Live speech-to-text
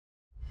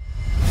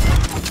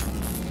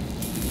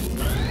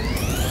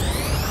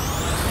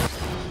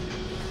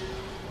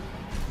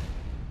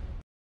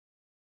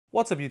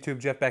What's up YouTube,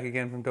 Jeff back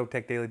again from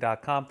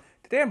DopeTechDaily.com.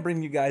 Today I'm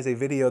bringing you guys a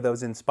video that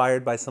was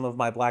inspired by some of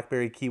my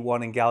Blackberry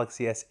KEYone and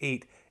Galaxy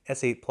S8,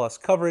 S8 Plus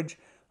coverage.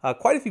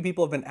 Quite a few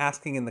people have been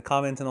asking in the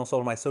comments and also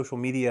on my social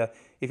media,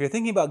 if you're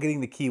thinking about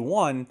getting the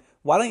KEYone,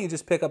 why don't you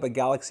just pick up a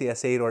Galaxy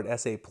S8 or an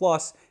S8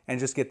 Plus and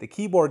just get the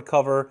keyboard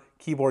cover,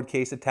 keyboard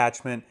case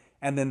attachment,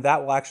 and then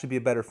that will actually be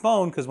a better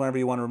phone because whenever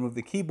you want to remove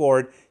the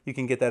keyboard, you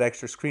can get that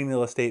extra screen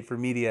real estate for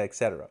media,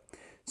 etc.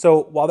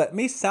 So while that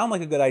may sound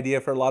like a good idea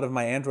for a lot of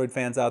my Android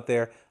fans out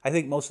there, I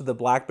think most of the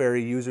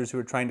BlackBerry users who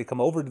are trying to come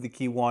over to the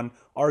KEYone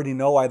already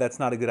know why that's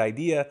not a good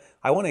idea.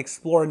 I want to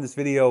explore in this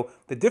video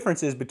the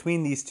differences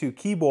between these two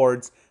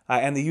keyboards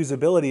and the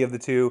usability of the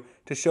two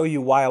to show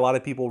you why a lot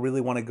of people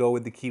really want to go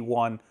with the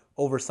KEYone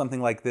over something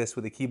like this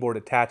with a keyboard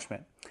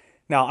attachment.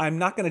 Now, I'm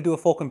not going to do a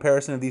full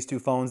comparison of these two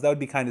phones. That would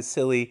be kind of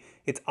silly.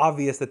 It's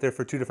obvious that they're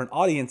for two different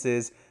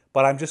audiences,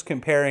 but I'm just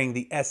comparing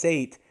the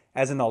S8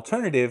 as an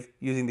alternative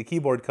using the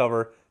keyboard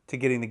cover to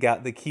getting the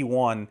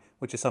KEYone,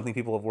 which is something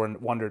people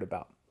have wondered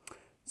about.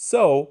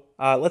 So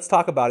let's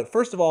talk about it.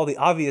 First of all, the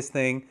obvious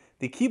thing,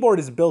 the keyboard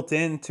is built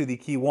into the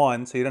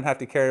KEYone, so you don't have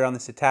to carry around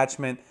this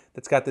attachment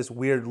that's got this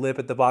weird lip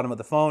at the bottom of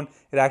the phone.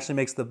 It actually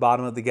makes the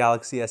bottom of the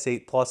Galaxy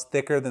S8 Plus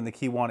thicker than the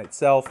KEYone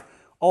itself.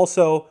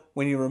 Also,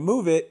 when you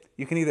remove it,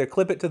 you can either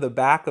clip it to the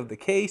back of the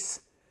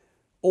case,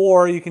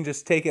 or you can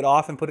just take it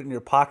off and put it in your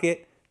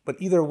pocket. But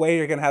either way,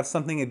 you're going to have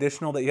something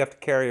additional that you have to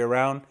carry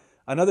around.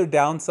 Another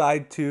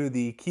downside to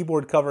the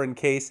keyboard cover and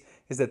case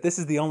is that this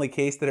is the only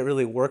case that it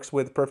really works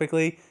with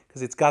perfectly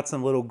because it's got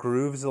some little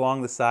grooves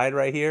along the side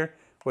right here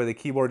where the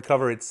keyboard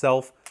cover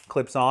itself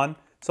clips on.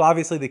 So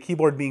obviously the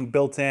keyboard being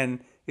built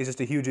in is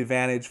just a huge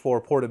advantage for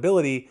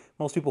portability.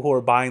 Most people who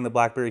are buying the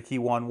BlackBerry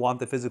KEYone want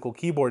the physical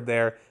keyboard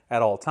there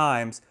at all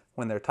times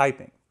when they're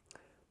typing.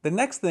 The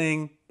next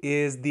thing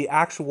is the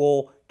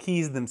actual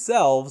keys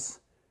themselves.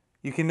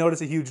 You can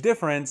notice a huge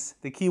difference.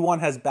 The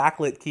KEYone has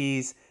backlit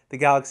keys. The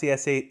Galaxy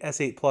S8,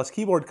 S8 Plus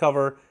keyboard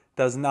cover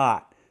does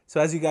not. So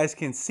as you guys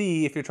can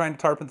see, if you're trying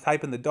to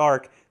type in the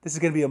dark, this is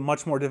going to be a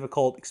much more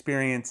difficult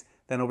experience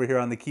than over here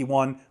on the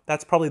KEYone.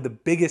 That's probably the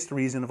biggest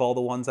reason of all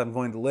the ones I'm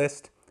going to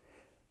list.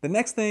 The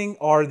next thing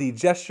are the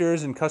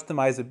gestures and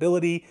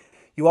customizability.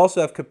 You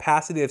also have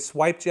capacitive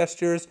swipe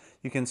gestures.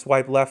 You can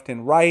swipe left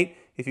and right.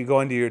 If you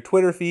go into your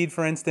Twitter feed,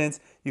 for instance,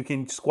 you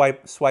can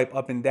swipe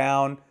up and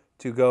down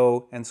to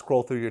go and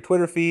scroll through your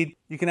Twitter feed.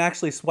 You can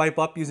actually swipe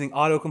up using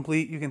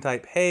autocomplete. You can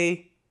type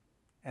hey,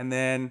 and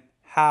then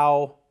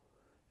how,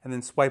 and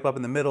then swipe up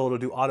in the middle. It'll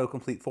do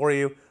autocomplete for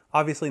you.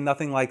 Obviously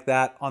nothing like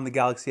that on the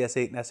Galaxy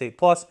S8 and S8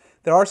 Plus.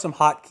 There are some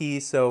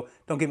hotkeys, so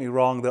don't get me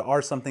wrong, there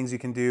are some things you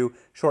can do,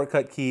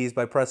 shortcut keys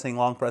by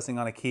long pressing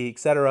on a key,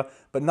 etc.,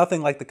 but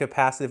nothing like the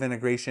capacitive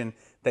integration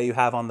that you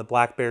have on the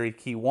BlackBerry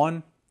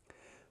KEYone.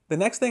 The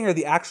next thing are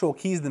the actual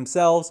keys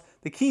themselves.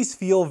 The keys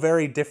feel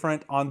very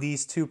different on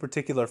these two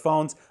particular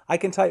phones. I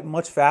can type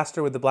much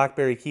faster with the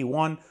BlackBerry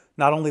KEYone,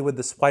 not only with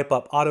the swipe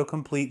up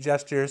autocomplete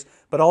gestures,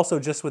 but also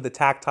just with the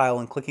tactile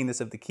and clickiness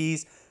of the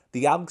keys.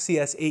 The Galaxy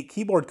S8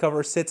 keyboard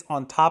cover sits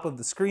on top of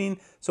the screen,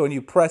 so when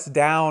you press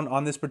down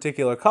on this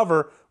particular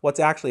cover, what's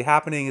actually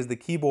happening is the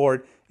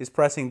keyboard is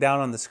pressing down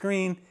on the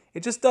screen.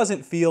 It just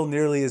doesn't feel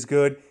nearly as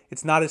good.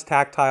 It's not as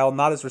tactile,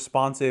 not as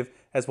responsive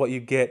as what you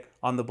get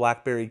on the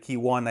BlackBerry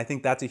KEYone. I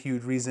think that's a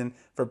huge reason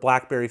for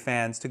BlackBerry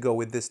fans to go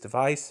with this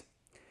device.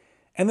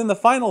 And then the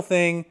final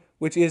thing,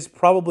 which is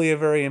probably a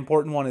very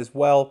important one as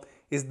well,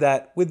 is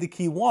that with the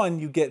KEYone,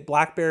 you get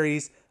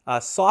BlackBerry's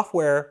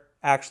software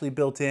actually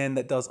built in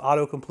that does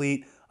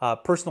autocomplete,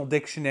 personal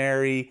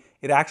dictionary.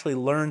 It actually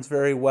learns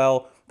very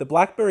well. The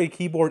BlackBerry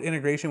keyboard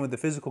integration with the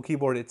physical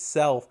keyboard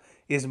itself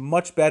is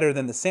much better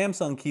than the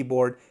Samsung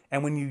keyboard.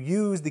 And when you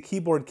use the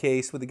keyboard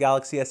case with the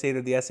Galaxy S8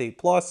 or the S8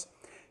 Plus,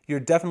 you're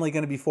definitely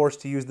going to be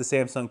forced to use the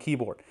Samsung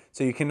keyboard.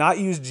 So you cannot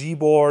use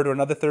Gboard or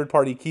another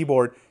third-party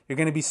keyboard. You're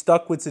going to be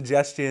stuck with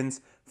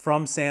suggestions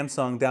from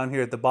Samsung down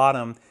here at the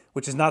bottom,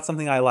 which is not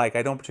something I like.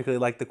 I don't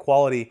particularly like the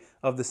quality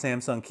of the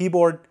Samsung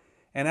keyboard.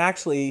 And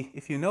actually,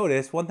 if you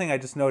notice, one thing I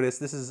just noticed,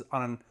 this is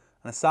on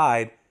a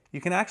side, you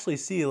can actually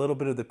see a little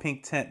bit of the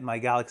pink tint in my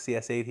Galaxy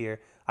S8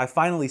 here. I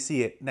finally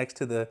see it next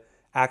to the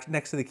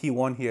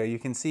KEYone here. You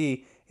can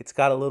see it's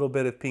got a little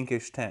bit of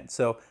pinkish tint.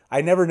 So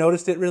I never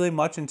noticed it really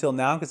much until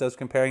now because I was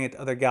comparing it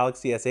to other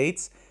Galaxy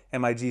S8s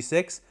and my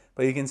G6.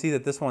 But you can see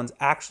that this one's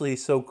actually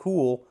so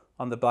cool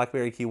on the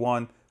BlackBerry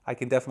KEYone. I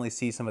can definitely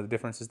see some of the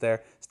differences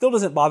there. Still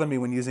doesn't bother me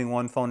when using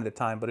one phone at a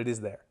time, but it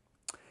is there.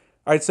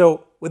 All right,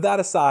 so with that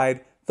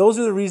aside, those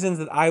are the reasons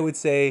that I would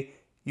say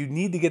you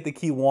need to get the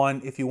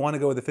KEYone if you want to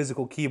go with a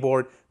physical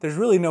keyboard. There's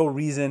really no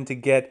reason to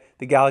get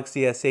the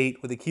Galaxy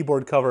S8 with a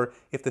keyboard cover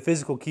if the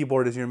physical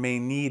keyboard is your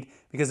main need,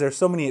 because there's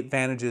so many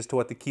advantages to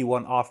what the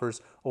KEYone offers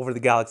over the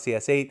Galaxy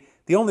S8.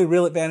 The only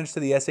real advantage to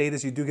the S8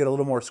 is you do get a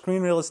little more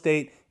screen real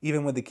estate,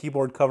 even with the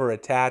keyboard cover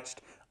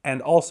attached.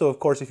 And also, of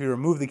course, if you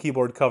remove the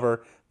keyboard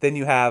cover, then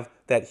you have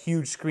that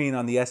huge screen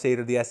on the S8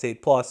 or the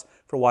S8 Plus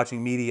for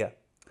watching media.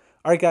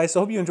 Alright guys, so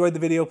I hope you enjoyed the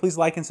video. Please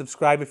like and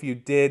subscribe if you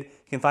did.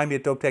 You can find me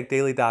at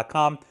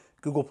DopeTechDaily.com,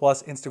 Google+,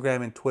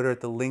 Instagram, and Twitter at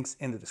the links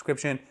in the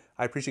description.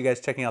 I appreciate you guys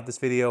checking out this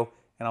video,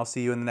 and I'll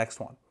see you in the next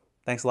one.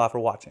 Thanks a lot for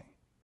watching.